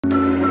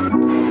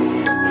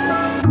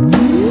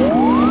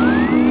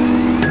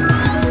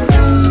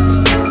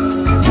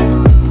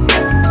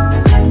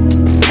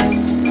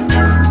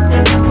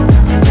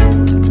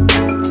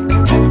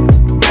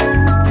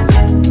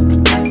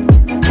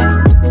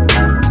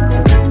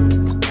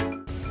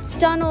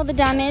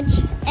damage,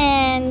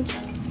 and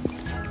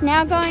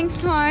now going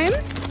home.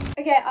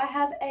 Okay, I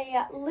have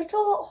a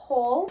little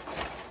haul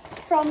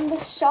from the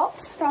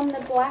shops from the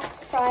Black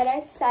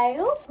Friday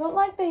sale. I've got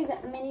like these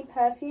mini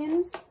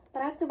perfumes,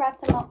 but I have to wrap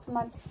them up for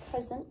my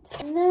present.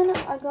 And then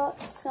I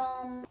got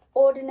some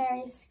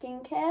Ordinary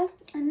skincare.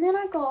 And then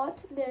I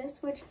got this,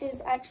 which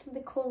is actually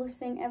the coolest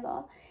thing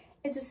ever.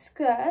 It's a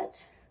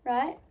skirt,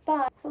 right?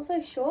 But it's also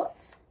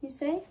shorts, you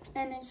see?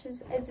 And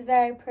it's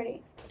very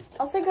pretty.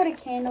 Also got a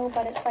candle,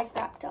 but it's like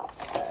wrapped up,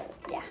 so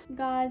yeah.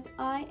 Guys,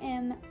 I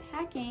am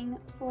packing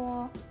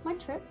for my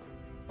trip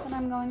that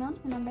I'm going on,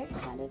 and I'm very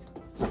excited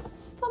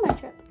for my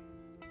trip.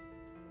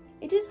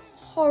 It is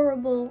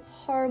horrible,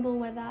 horrible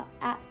weather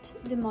at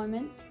the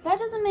moment. That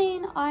doesn't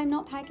mean I'm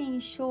not packing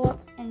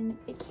shorts and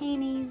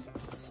bikinis,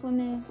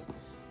 swimmers,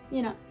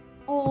 you know,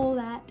 all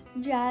that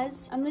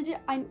jazz.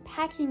 I'm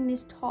packing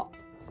this top,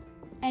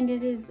 and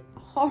it is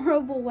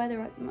horrible weather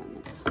at the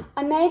moment.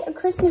 I made a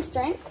Christmas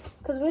drink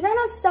because we don't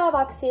have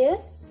Starbucks here,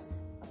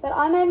 but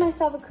I made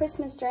myself a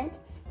Christmas drink.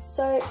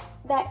 So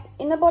that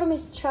in the bottom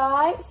is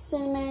chai,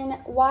 cinnamon,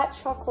 white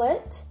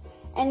chocolate,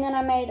 and then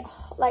I made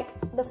like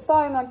the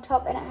foam on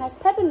top, and it has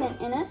peppermint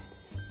in it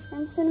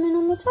and cinnamon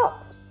on the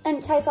top, and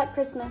it tastes like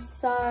Christmas.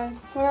 So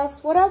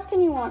what else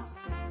can you want?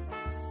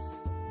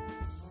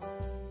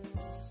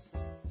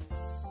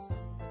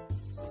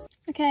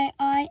 Okay,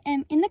 I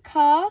am in the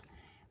car.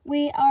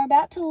 We are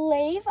about to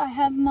leave. I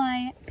have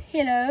my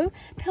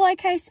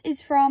pillowcase is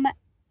from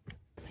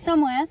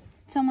somewhere.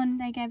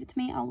 They gave it to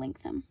me. I'll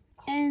link them.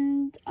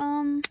 And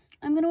I'm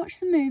gonna watch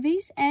some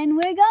movies, and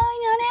we're going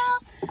on our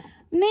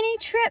mini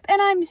trip,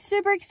 and I'm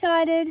super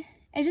excited.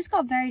 It just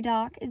got very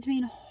dark. It's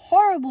been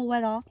horrible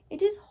weather.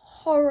 It is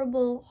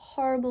horrible,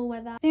 horrible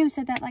weather. I think I've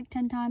said that like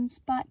 10 times,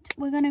 but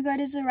we're gonna go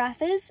to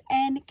Zaraffa's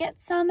and get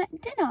some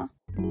dinner.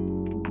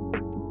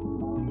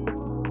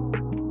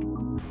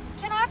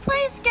 Can I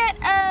please get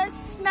a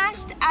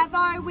smashed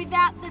avo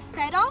without the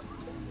feta?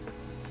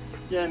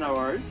 Yeah, no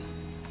worries.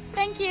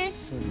 Thank you.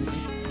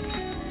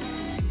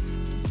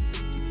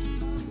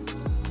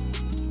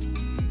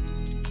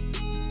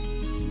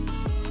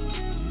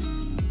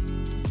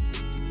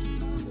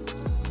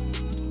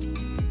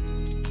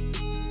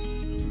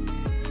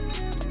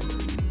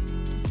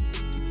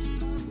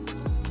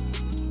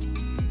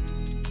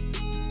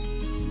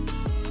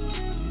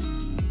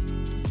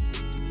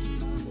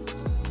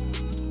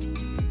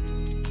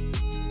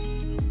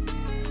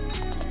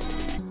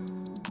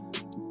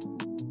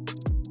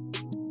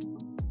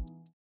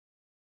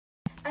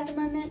 At the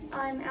moment,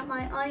 I'm at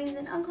my aunties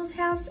and uncle's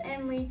house,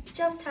 and we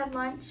just had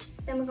lunch.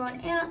 Then we're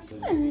going out.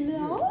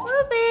 Hello,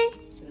 Ruby.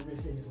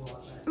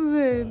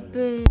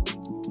 Ruby.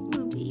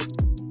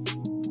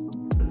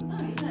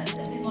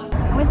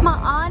 I'm with my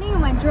auntie,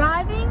 and we're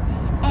driving,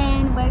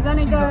 and we're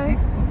gonna go.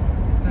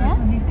 Yeah?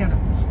 He's gonna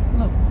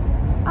look.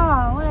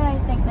 Oh, what do they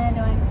think they're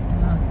doing?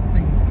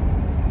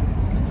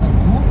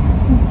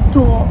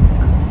 Talk.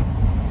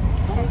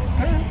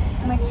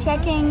 And we're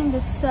checking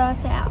the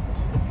surf out.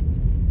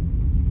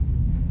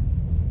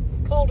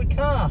 Called a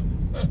car.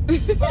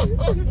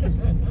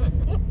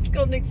 It's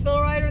got an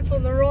accelerator, it's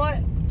on the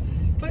right.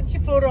 Put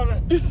your foot on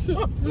it.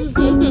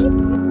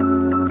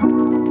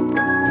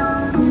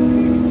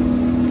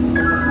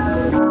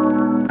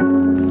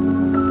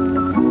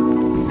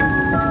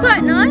 It's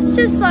quite nice,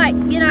 just like,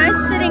 you know,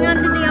 sitting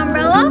under the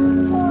umbrella.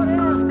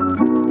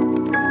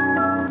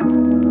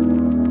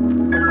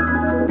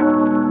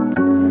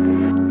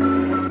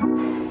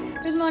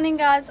 Good morning,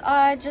 guys.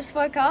 I just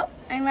woke up,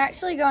 and we're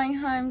actually going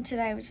home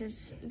today, which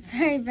is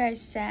very, very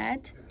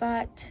sad,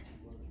 but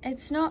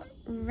it's not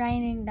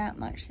raining that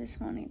much this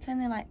morning. It's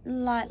only like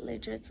lightly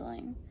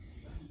drizzling,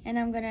 and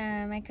I'm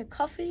gonna make a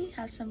coffee,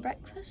 have some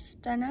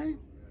breakfast. Don't know.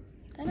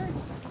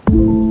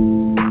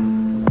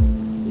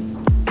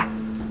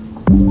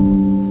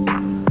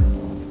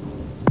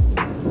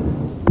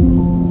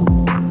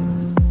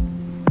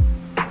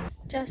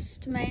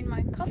 Just made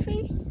my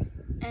coffee,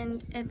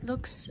 and it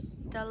looks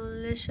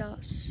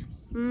delicious.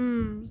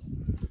 Mmm.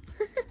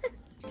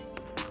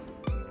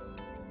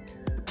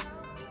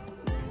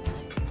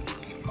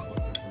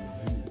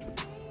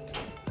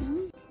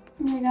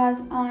 Okay guys,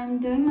 I'm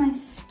doing my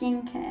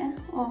skincare,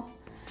 or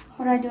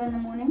what I do in the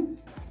morning.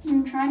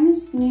 I'm trying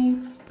this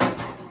new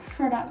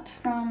product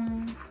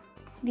from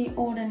The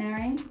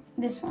Ordinary,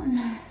 this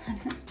one.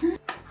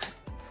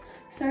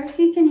 So if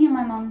you can hear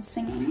my mum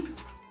singing,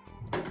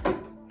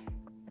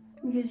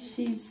 because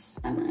she's,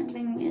 I don't know,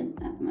 being weird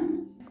at the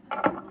moment.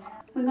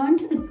 We're going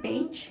to the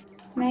beach,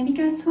 maybe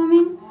go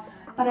swimming,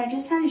 but I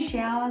just had a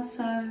shower,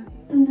 so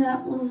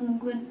that wasn't a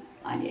good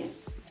idea.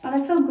 But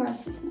I feel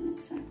gross this minute,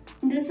 so.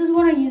 This is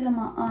what I use on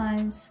my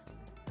eyes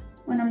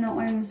when I'm not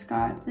wearing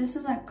mascara. This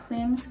is like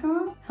clear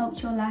mascara,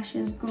 helps your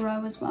lashes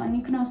grow as well, and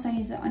you can also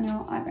use it on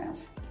your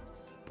eyebrows.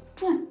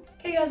 Yeah.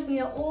 Okay guys, we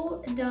are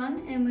all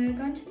done, and we're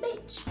going to the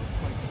beach.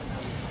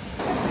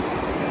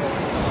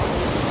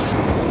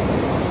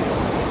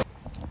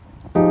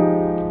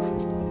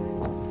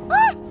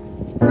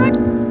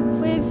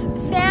 We've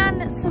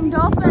found some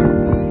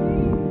dolphins.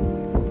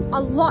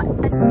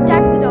 A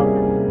stacks of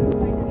dolphins.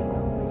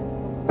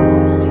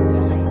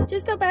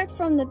 just got back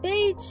from the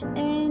beach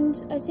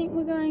and I think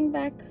we're going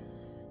back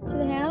to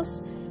the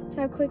house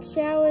to have quick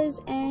showers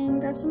and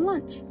grab some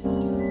lunch.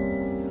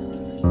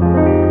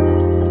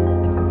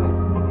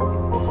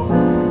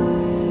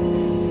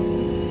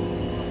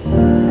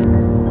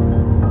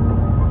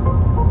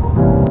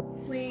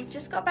 We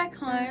just got back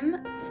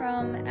home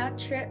from our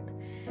trip.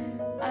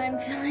 I'm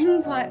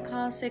feeling quite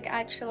car sick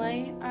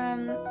actually,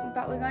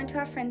 but we're going to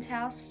our friend's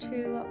house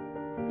to,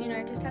 you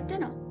know, just have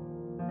dinner.